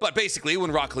names it. But basically,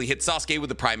 when Rock Lee hits Sasuke with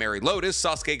the primary Lotus,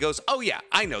 Sasuke goes, oh yeah,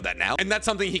 I know that now. And that's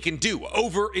something he can do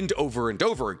over and over and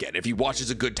over again. If he watches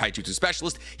a good Taijutsu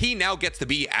specialist, he now gets to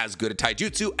be as good at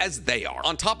Taijutsu as they are.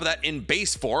 On top of that, in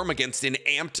base form against an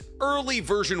amped early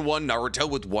version 1 Naruto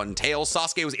with one tail,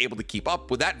 Sasuke was able to keep up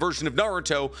with that version of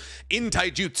Naruto in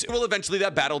Taijutsu. Well, eventually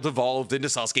that battle devolved into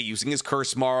Sasuke using his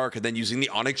curse mark and then using the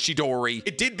Onyx Chidori.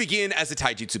 It did begin as a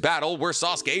Taijutsu battle where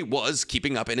Sasuke was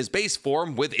keeping up in his base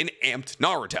form with an amped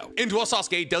Naruto. And while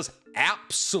Sasuke does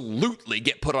absolutely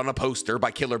get put on a poster by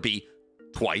Killer Bee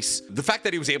twice, the fact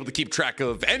that he was able to keep track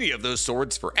of any of those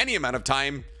swords for any amount of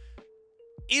time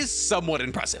is somewhat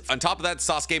impressive. On top of that,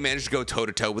 Sasuke managed to go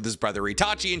toe-to-toe with his brother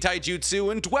Itachi in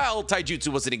Taijutsu, and while Taijutsu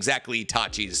wasn't exactly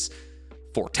Itachi's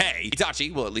forte.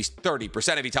 Itachi, well, at least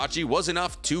 30% of Itachi was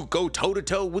enough to go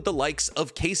toe-to-toe with the likes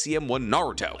of KCM1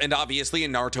 Naruto. And obviously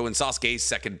in Naruto and Sasuke's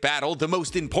second battle, the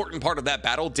most important part of that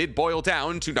battle did boil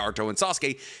down to Naruto and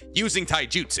Sasuke using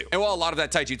Taijutsu. And while a lot of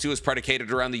that Taijutsu is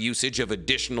predicated around the usage of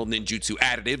additional ninjutsu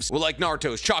additives, well, like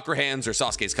Naruto's chakra hands or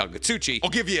Sasuke's Kagetsuchi, I'll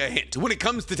give you a hint. When it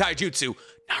comes to Taijutsu,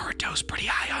 Naruto's pretty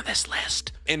high on this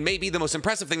list. And maybe the most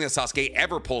impressive thing that Sasuke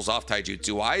ever pulls off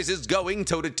Taijutsu-wise is going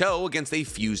toe-to-toe against a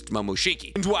fused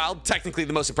Momoshiki. And while technically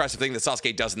the most impressive thing that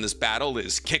Sasuke does in this battle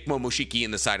is kick Momoshiki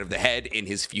in the side of the head in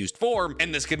his fused form,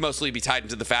 and this could mostly be tied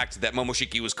into the fact that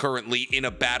Momoshiki was currently in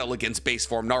a battle against base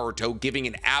form Naruto, giving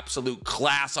an absolute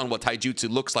class on what Taijutsu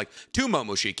looks like to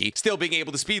Momoshiki, still being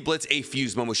able to speed blitz a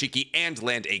fused Momoshiki and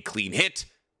land a clean hit.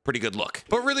 Pretty good look.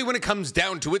 But really, when it comes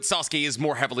down to it, Sasuke is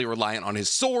more heavily reliant on his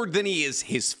sword than he is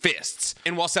his fists.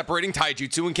 And while separating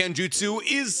Taijutsu and Kenjutsu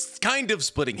is kind of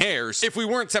splitting hairs, if we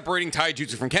weren't separating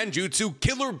Taijutsu from Kenjutsu,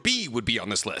 Killer B would be on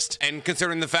this list. And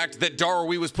considering the fact that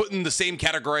Darui was put in the same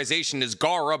categorization as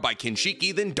Gaara by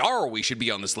Kinshiki, then Darui should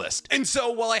be on this list. And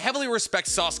so, while I heavily respect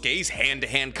Sasuke's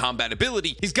hand-to-hand combat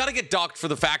ability, he's got to get docked for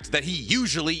the fact that he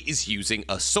usually is using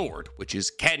a sword, which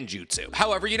is Kenjutsu.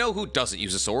 However, you know who doesn't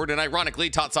use a sword, and ironically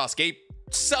taught Sasuke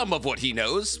some of what he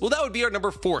knows? Well, that would be our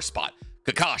number 4 spot.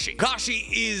 Kakashi. Kakashi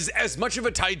is as much of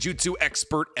a Taijutsu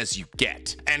expert as you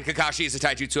get. And Kakashi is a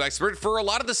Taijutsu expert for a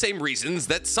lot of the same reasons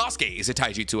that Sasuke is a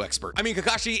Taijutsu expert. I mean,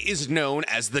 Kakashi is known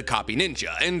as the copy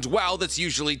ninja, and while that's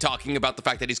usually talking about the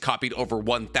fact that he's copied over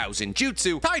 1,000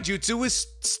 jutsu, Taijutsu is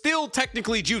still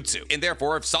technically jutsu. And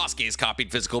therefore, if Sasuke has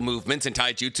copied physical movements in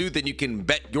Taijutsu, then you can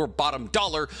bet your bottom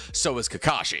dollar so is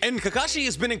Kakashi. And Kakashi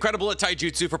has been incredible at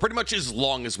Taijutsu for pretty much as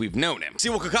long as we've known him. See,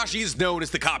 well, Kakashi is known as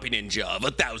the copy ninja of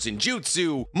 1,000 jutsu.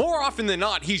 More often than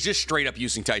not, he's just straight up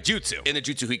using Taijutsu. And the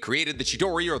jutsu he created, the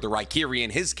Chidori or the Raikiri in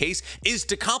his case, is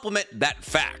to complement that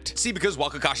fact. See, because while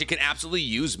Kakashi can absolutely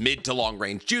use mid to long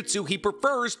range jutsu, he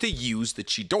prefers to use the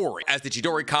Chidori, as the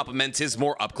Chidori complements his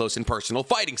more up close and personal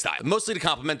fighting style, mostly to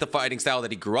complement the fighting style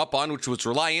that he grew up on, which was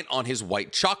reliant on his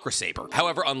white chakra saber.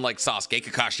 However, unlike Sasuke,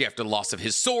 Kakashi, after the loss of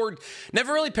his sword,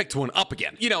 never really picked one up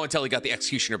again, you know, until he got the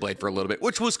Executioner Blade for a little bit,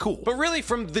 which was cool. But really,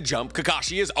 from the jump,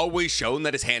 Kakashi has always shown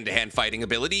that his hand-to-hand fighting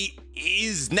ability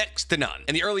is next to none.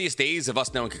 In the earliest days of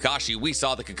us knowing Kakashi, we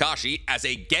saw that Kakashi, as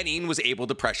a genin, was able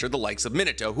to pressure the likes of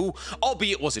Minato, who,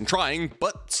 albeit wasn't trying,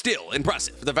 but still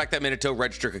impressive. The fact that Minato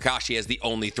registered Kakashi as the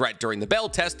only threat during the Bell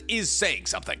test is saying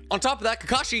something. On top of that,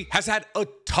 Kakashi has had a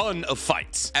ton of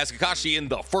fights, as Kakashi in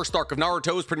the first arc of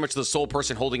Naruto is pretty much the sole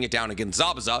person holding it down against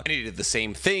Zabuza, and he did the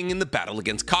same thing in the battle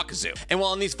against Kakuzu. And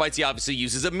while in these fights he obviously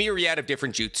uses a myriad of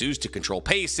different jutsus to control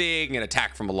pacing and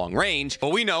attack from a long range, but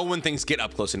we know when things get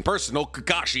up close and personal,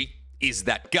 Kakashi is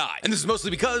that guy. And this is mostly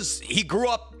because he grew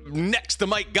up next to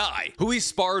Mike Guy, who he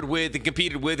sparred with and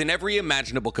competed with in every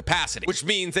imaginable capacity, which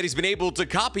means that he's been able to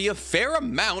copy a fair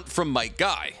amount from Mike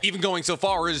Guy, even going so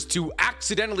far as to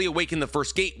accidentally awaken the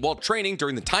first gate while training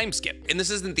during the time skip. And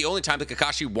this isn't the only time that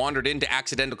Kakashi wandered into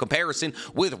accidental comparison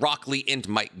with Rock Lee and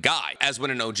Mike Guy, as when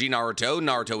in OG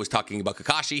Naruto was talking about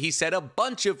Kakashi, he said a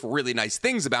bunch of really nice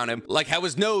things about him, like how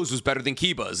his nose was better than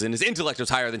Kiba's and his intellect was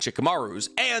higher than Shikamaru's,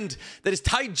 and that his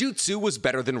Taijutsu was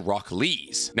better than Rock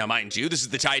Lee's. Now mind you, this is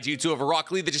the Taijutsu of a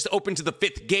Rock Lee that just opened to the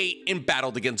 5th gate and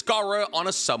battled against Gaara on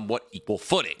a somewhat equal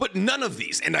footing. But none of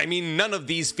these, and I mean none of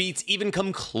these feats, even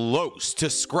come close to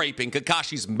scraping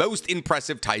Kakashi's most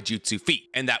impressive Taijutsu feat,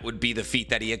 and that would be the feat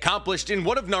that he accomplished in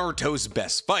one of Naruto's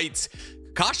best fights,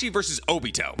 Kakashi versus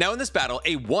Obito. Now in this battle,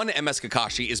 a 1 MS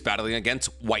Kakashi is battling against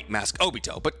White Mask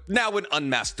Obito, but now an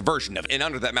unmasked version of it. And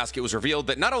under that mask, it was revealed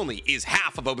that not only is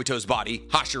half of Obito's body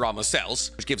Hashirama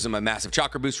cells, which gives him a massive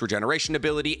chakra boost regeneration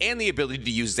ability and the ability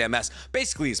to use his MS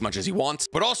basically as much as he wants,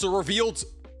 but also revealed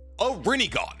a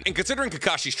Rinnegan. And considering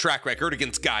Kakashi's track record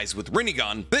against guys with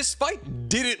Rinnegan, this fight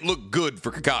didn't look good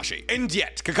for Kakashi. And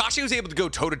yet, Kakashi was able to go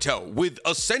toe-to-toe with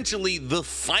essentially the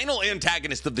final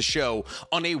antagonist of the show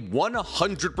on a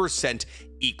 100%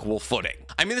 equal footing.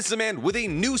 I mean, this is a man with a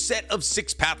new set of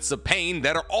 6 paths of pain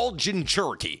that are all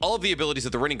Jinchuriki, all of the abilities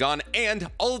of the Rinnegan, and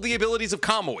all of the abilities of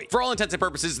Kamui. For all intents and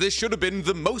purposes, this should have been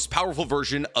the most powerful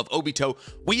version of Obito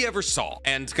we ever saw,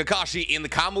 and Kakashi in the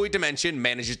Kamui dimension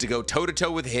manages to go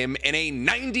toe-to-toe with him in a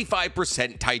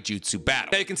 95% Taijutsu battle.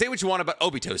 Now, you can say what you want about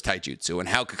Obito's Taijutsu, and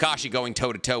how Kakashi going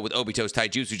toe-to-toe with Obito's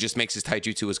Taijutsu just makes his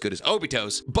Taijutsu as good as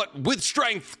Obito's, but with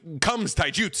strength comes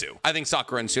Taijutsu. I think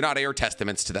Sakura and Tsunade are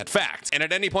testaments to that fact, and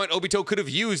at any point, Obito could have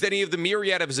used any of the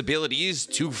myriad of his abilities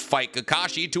to fight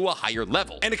Kakashi to a higher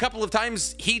level. And a couple of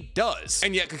times, he does.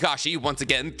 And yet Kakashi, once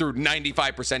again, through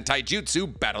 95%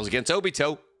 Taijutsu, battles against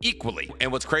Obito equally.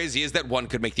 And what's crazy is that one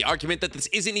could make the argument that this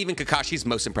isn't even Kakashi's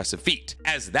most impressive feat,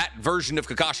 as that version of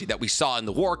Kakashi that we saw in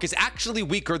the Wark is actually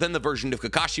weaker than the version of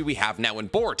Kakashi we have now in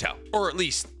Boruto, or at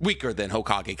least weaker than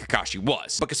Hokage Kakashi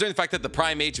was. But considering the fact that the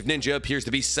prime age of ninja appears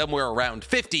to be somewhere around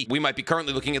 50, we might be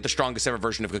currently looking at the strongest ever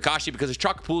version of Kakashi because his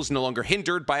chakra pool is no longer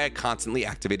hindered by a constantly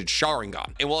activated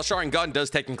Sharingan. And while a Sharingan does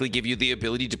technically give you the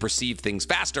ability to perceive things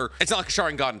faster, it's not like a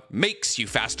Sharingan makes you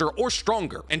faster or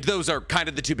stronger, and those are kind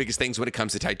of the two biggest things when it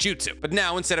comes to Taijutsu. But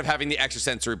now, instead of having the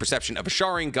extrasensory perception of a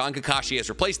Sharingan, Kakashi has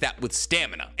replaced that with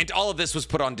stamina. And all of this was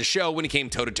put on to show when he came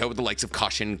toe-to-toe with the likes of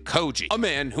Kashin Koji, a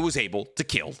man who was able to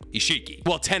kill Ishiki.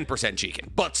 Well, 10% Shiken,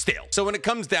 but still. So when it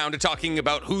comes down to talking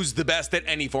about who's the best at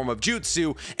any form of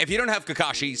jutsu, if you don't have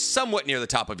Kakashi somewhat near the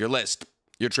top of your list,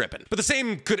 you're tripping. But the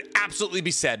same could absolutely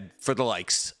be said for the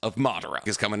likes of Madara.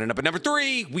 Because coming in up at number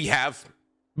 3, we have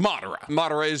Madara.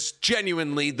 Madara is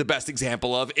genuinely the best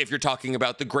example of, if you're talking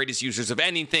about the greatest users of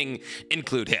anything,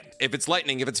 include him. If it's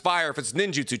lightning, if it's fire, if it's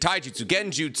ninjutsu, taijutsu,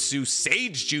 genjutsu,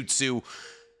 sage jutsu,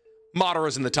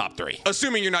 Madara's in the top 3.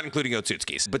 Assuming you're not including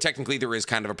Otsutsuki's. But technically there is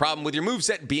kind of a problem with your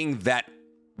moveset being that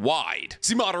wide.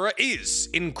 See, Madara is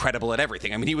incredible at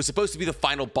everything. I mean, he was supposed to be the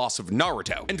final boss of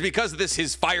Naruto. And because of this,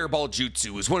 his fireball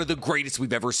jutsu is one of the greatest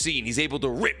we've ever seen. He's able to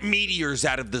rip meteors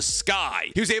out of the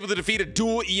sky. He was able to defeat a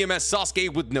dual EMS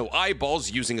Sasuke with no eyeballs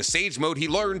using a sage mode he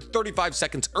learned 35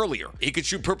 seconds earlier. He could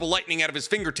shoot purple lightning out of his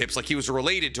fingertips like he was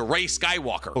related to Rey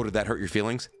Skywalker. Oh, did that hurt your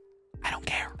feelings? I don't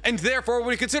care. And therefore,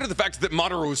 when you consider the fact that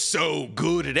Madara was so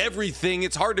good at everything,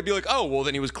 it's hard to be like, oh, well,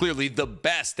 then he was clearly the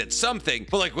best at something.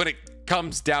 But like when it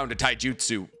comes down to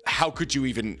Taijutsu, how could you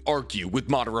even argue with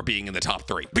Madara being in the top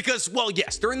 3? Because, well,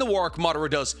 yes, during the war arc, Madara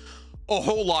does a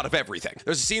whole lot of everything.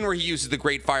 There's a scene where he uses the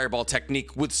Great Fireball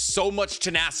technique with so much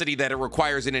tenacity that it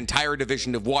requires an entire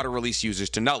division of water release users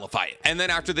to nullify it. And then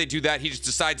after they do that, he just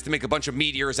decides to make a bunch of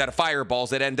meteors out of fireballs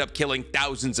that end up killing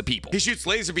thousands of people. He shoots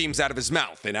laser beams out of his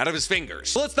mouth and out of his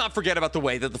fingers. But let's not forget about the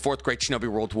way that the Fourth Great Shinobi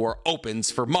World War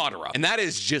opens for Madara. And that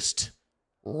is just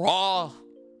raw,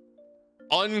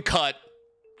 uncut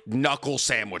knuckle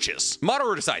sandwiches.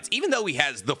 Madara decides, even though he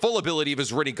has the full ability of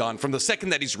his Rinnegan from the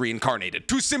second that he's reincarnated,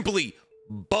 to simply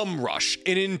bum rush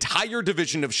an entire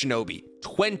division of shinobi,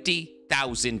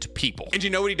 20,000 people. And you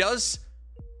know what he does?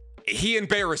 He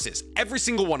embarrasses every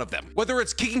single one of them. Whether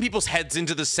it's kicking people's heads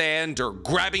into the sand, or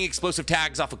grabbing explosive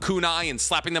tags off a kunai and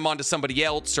slapping them onto somebody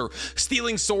else, or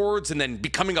stealing swords and then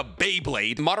becoming a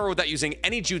Beyblade, Madara, without using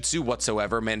any jutsu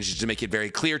whatsoever, manages to make it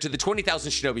very clear to the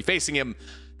 20,000 shinobi facing him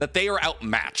that they are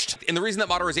outmatched. And the reason that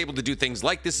Madara is able to do things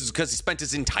like this is because he spent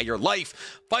his entire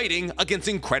life fighting against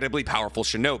incredibly powerful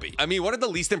shinobi. I mean, one of the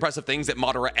least impressive things that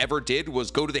Madara ever did was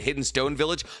go to the Hidden Stone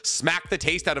Village, smack the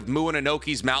taste out of Mu and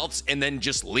Inoki's mouths, and then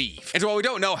just leave. And while we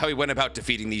don't know how he went about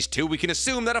defeating these two, we can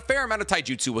assume that a fair amount of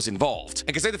taijutsu was involved.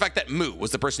 And consider the fact that Mu was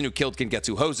the person who killed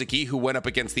Gengetsu Hozuki, who went up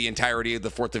against the entirety of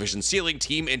the 4th Division Sealing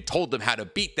team and told them how to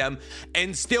beat them,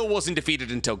 and still wasn't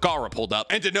defeated until Gaara pulled up.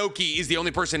 And Inoki is the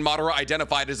only person Madara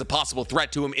identified as a possible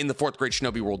threat to him in the 4th Great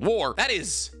Shinobi World War. That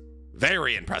is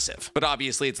very impressive. But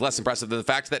obviously it's less impressive than the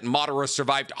fact that Madara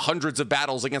survived hundreds of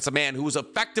battles against a man who was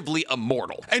effectively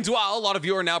immortal. And while a lot of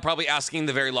you are now probably asking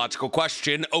the very logical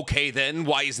question, okay then,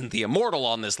 why isn't the immortal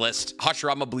on this list?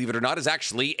 Hashirama, believe it or not, is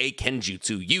actually a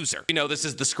Kenjutsu user. You know, this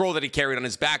is the scroll that he carried on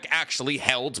his back actually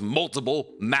held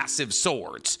multiple massive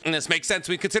swords. And this makes sense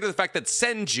when we consider the fact that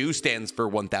Senju stands for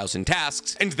 1,000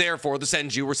 tasks, and therefore the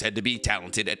Senju were said to be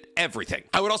talented at everything.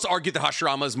 I would also argue that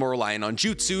Hashirama is more reliant on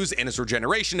jutsus and his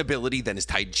regeneration ability than his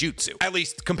taijutsu, at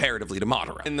least comparatively to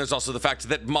Madara. And there's also the fact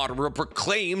that Madara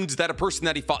proclaimed that a person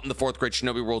that he fought in the 4th Great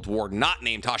Shinobi World War not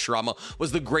named Hashirama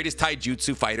was the greatest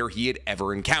taijutsu fighter he had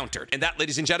ever encountered. And that,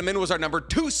 ladies and gentlemen, was our number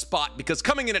 2 spot, because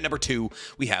coming in at number 2,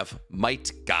 we have Might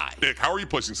Guy. Nick, how are you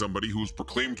placing somebody who was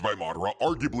proclaimed by Madara,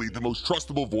 arguably the most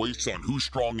trustable voice on who's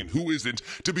strong and who isn't,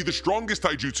 to be the strongest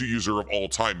taijutsu user of all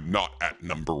time, not at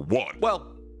number 1?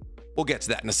 Well, we'll get to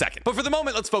that in a second. But for the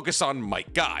moment, let's focus on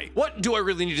Might Guy. What do I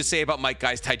really need to say about Might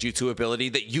Guy's taijutsu ability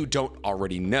that you don't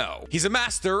already know? He's a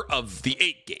master of the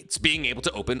 8 gates, being able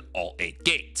to open all 8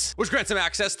 gates, which grants him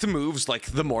access to moves like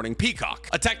the Morning Peacock,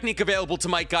 a technique available to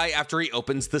Might Guy after he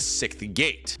opens the 6th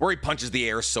gate, where he punches the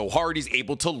air so hard he's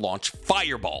able to launch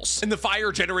fireballs. And the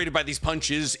fire generated by these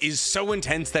punches is so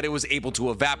intense that it was able to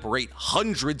evaporate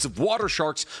hundreds of water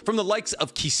sharks from the likes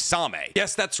of Kisame.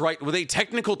 Yes, that's right, with a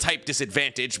technical type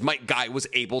disadvantage, Might Might Guy was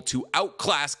able to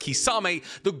outclass Kisame,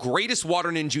 the greatest water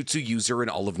ninjutsu user in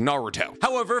all of Naruto.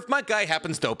 However, if Might Guy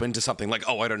happens to open to something like,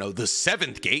 oh, I don't know, the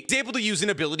 7th gate, he's able to use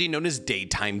an ability known as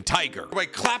Daytime Tiger. By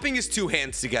clapping his 2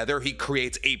 hands together, he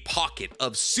creates a pocket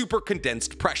of super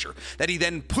condensed pressure that he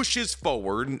then pushes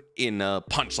forward in a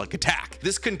punch-like attack.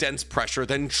 This condensed pressure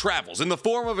then travels in the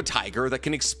form of a tiger that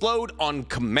can explode on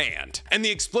command. And the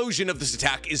explosion of this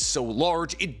attack is so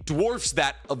large, it dwarfs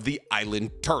that of the island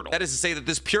turtle. That is to say that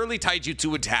this purely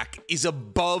taijutsu attack is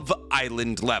above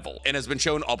island level and has been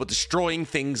shown all but destroying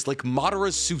things like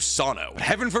Madara's Susanoo. But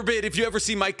heaven forbid if you ever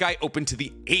see Might Guy open to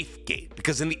the 8th gate,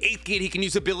 because in the 8th gate he can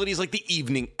use abilities like the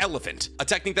Evening Elephant, a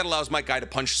technique that allows Might Guy to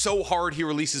punch so hard he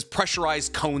releases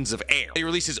pressurized cones of air. He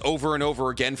releases over and over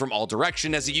again from all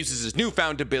direction as he uses his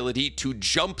newfound ability to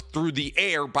jump through the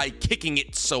air by kicking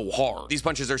it so hard. These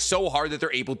punches are so hard that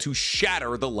they're able to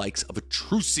shatter the likes of a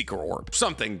Truth Seeker orb,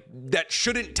 something that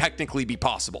shouldn't technically be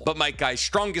possible. But Might Guy's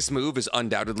strongest move is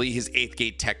undoubtedly his 8th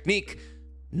gate technique,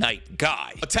 Night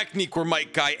Guy, a technique where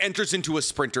Might Guy enters into a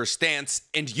sprinter stance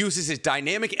and uses his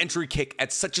dynamic entry kick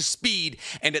at such a speed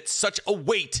and at such a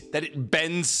weight that it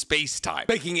bends space-time,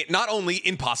 making it not only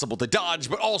impossible to dodge,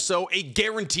 but also a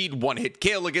guaranteed one-hit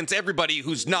kill against everybody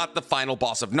who's not the final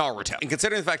boss of Naruto. And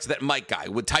considering the fact that Might Guy,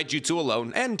 with Taijutsu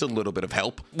alone and a little bit of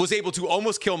help, was able to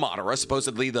almost kill Madara,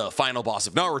 supposedly the final boss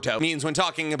of Naruto, means when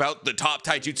talking about the top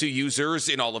Taijutsu users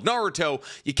in all of Naruto,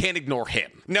 you can't ignore him.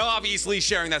 Now, obviously,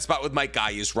 sharing that spot with Might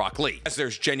Guy is Rock Lee, as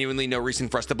there's genuinely no reason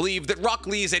for us to believe that Rock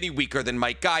Lee is any weaker than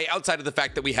Might Guy outside of the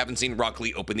fact that we haven't seen Rock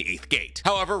Lee open the 8th gate.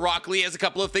 However, Rock Lee has a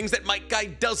couple of things that Might Guy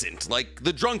doesn't, like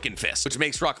the Drunken Fist, which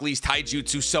makes Rock Lee's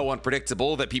taijutsu so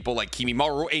unpredictable that people like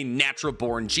Kimimaro, a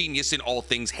natural-born genius in all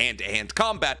things hand-to-hand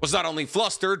combat, was not only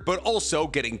flustered, but also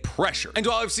getting pressure. And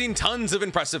while I've seen tons of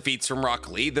impressive feats from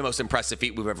Rock Lee, the most impressive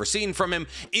feat we've ever seen from him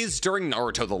is during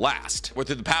Naruto the Last, where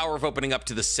through the power of opening up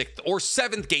to the 6th or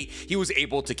 7th gate, he was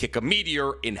able to kick a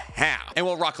meteor in half. And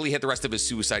while Rock Lee had the rest of his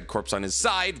suicide corpse on his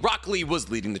side, Rock Lee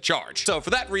was leading the charge. So for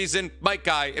that reason, Might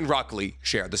Guy and Rock Lee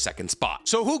share the 2nd spot.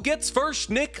 So who gets first,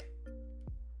 Nick?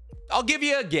 I'll give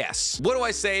you a guess. What do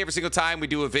I say every single time we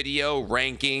do a video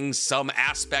ranking some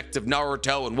aspect of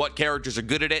Naruto and what characters are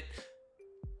good at it?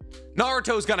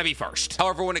 Naruto's gonna be first.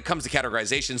 However, when it comes to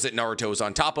categorizations that Naruto is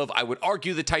on top of, I would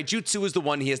argue that Taijutsu is the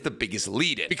one he has the biggest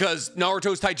lead in, because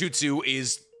Naruto's Taijutsu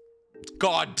is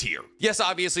God tier. Yes,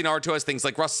 obviously Naruto has things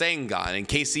like Rasengan and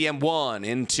KCM 1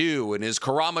 and 2 and his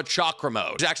Kurama Chakra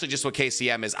mode, which is actually just what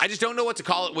KCM is. I just don't know what to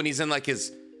call it when he's in like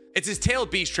it's his tailed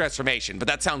beast transformation, but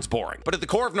that sounds boring. But at the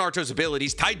core of Naruto's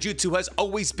abilities, Taijutsu has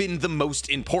always been the most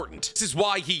important. This is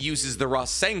why he uses the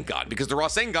Rasengan, because the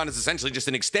Rasengan is essentially just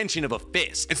an extension of a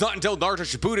fist. It's not until Naruto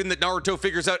Shippuden that Naruto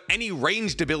figures out any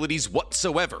ranged abilities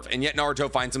whatsoever, and yet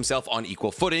Naruto finds himself on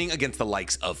equal footing against the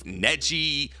likes of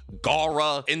Neji,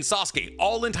 Gaara, and Sasuke,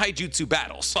 all in Taijutsu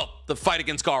battles. Well, the fight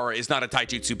against Gaara is not a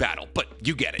Taijutsu battle, but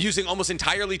you get it. Using almost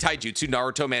entirely Taijutsu,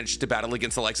 Naruto managed to battle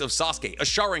against the likes of Sasuke, a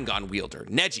Sharingan wielder,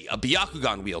 Neji, a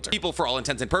Byakugan wielder, people for all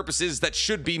intents and purposes that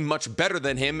should be much better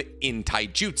than him in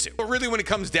Taijutsu. But really, when it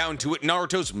comes down to it,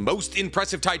 Naruto's most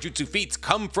impressive Taijutsu feats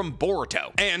come from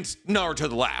Boruto and Naruto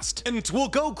the Last. And we'll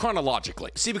go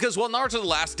chronologically. See, because while Naruto the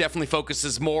Last definitely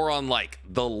focuses more on like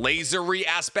the lasery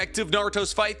aspect of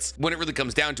Naruto's fights, when it really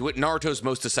comes down to it, Naruto's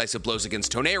most decisive blows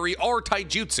against Toneri are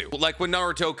Taijutsu. Like when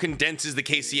Naruto condenses the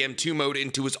KCM 2 mode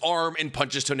into his arm and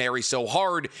punches Toneri so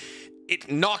hard, it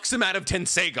knocks him out of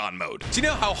Tenseigan mode. Do you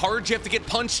know how hard you have to get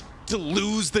punched to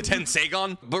lose the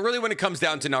Tenseigan? But really, when it comes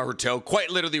down to Naruto, quite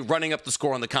literally running up the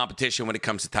score on the competition when it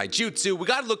comes to Taijutsu, we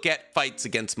gotta look at fights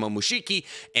against Momoshiki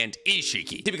and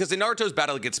Ishiki. See, because in Naruto's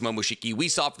battle against Momoshiki, we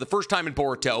saw for the first time in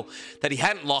Boruto that he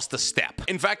hadn't lost a step.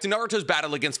 In fact, in Naruto's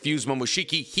battle against Fused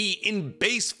Momoshiki, he, in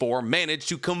base form, managed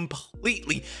to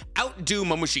completely outdo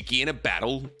Momoshiki in a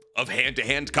battle of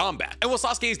hand-to-hand combat. And while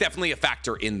Sasuke is definitely a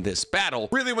factor in this battle,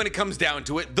 really when it comes down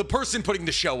to it, the person putting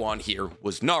the show on here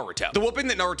was Naruto. The whooping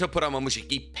that Naruto put on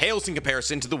Momoshiki pales in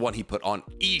comparison to the one he put on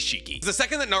Ishiki. The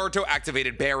second that Naruto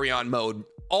activated Baryon mode,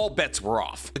 all bets were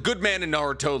off. The good man in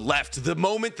Naruto left the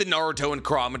moment that Naruto and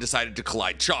Kurama decided to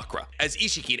collide chakra, as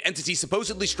Ishiki, an entity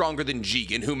supposedly stronger than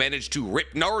Jigen, who managed to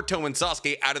rip Naruto and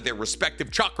Sasuke out of their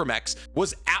respective chakra mechs,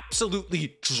 was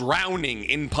absolutely drowning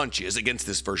in punches against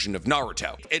this version of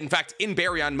Naruto. In fact, in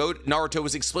Baryon mode, Naruto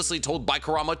was explicitly told by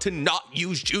Kurama to not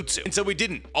use jutsu, and so he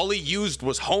didn't. All he used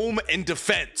was home and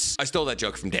defense. I stole that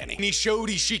joke from Danny. And he showed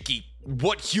Ishiki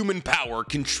what human power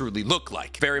can truly look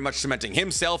like, very much cementing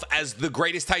himself as the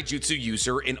greatest taijutsu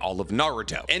user in all of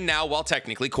Naruto. And now, while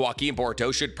technically Kawaki and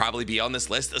Boruto should probably be on this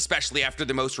list, especially after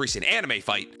the most recent anime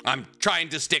fight, I'm trying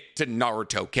to stick to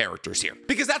Naruto characters here,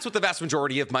 because that's what the vast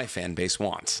majority of my fan base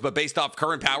wants. But based off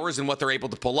current powers and what they're able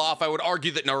to pull off, I would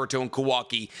argue that Naruto and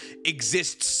Kawaki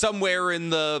exist somewhere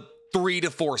in the 3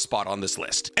 to 4 spot on this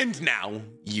list. And now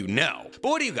you know. But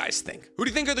what do you guys think? Who do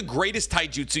you think are the greatest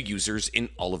taijutsu users in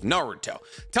all of Naruto?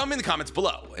 Tell me in the comments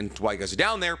below. And while you guys are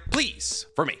down there, please,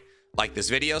 for me, like this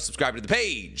video, subscribe to the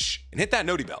page, and hit that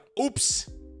noti bell. Oops.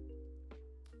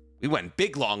 We went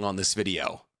big long on this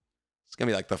video. It's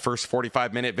gonna be like the first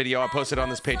 45-minute video I posted on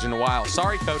this page in a while.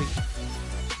 Sorry, Cody.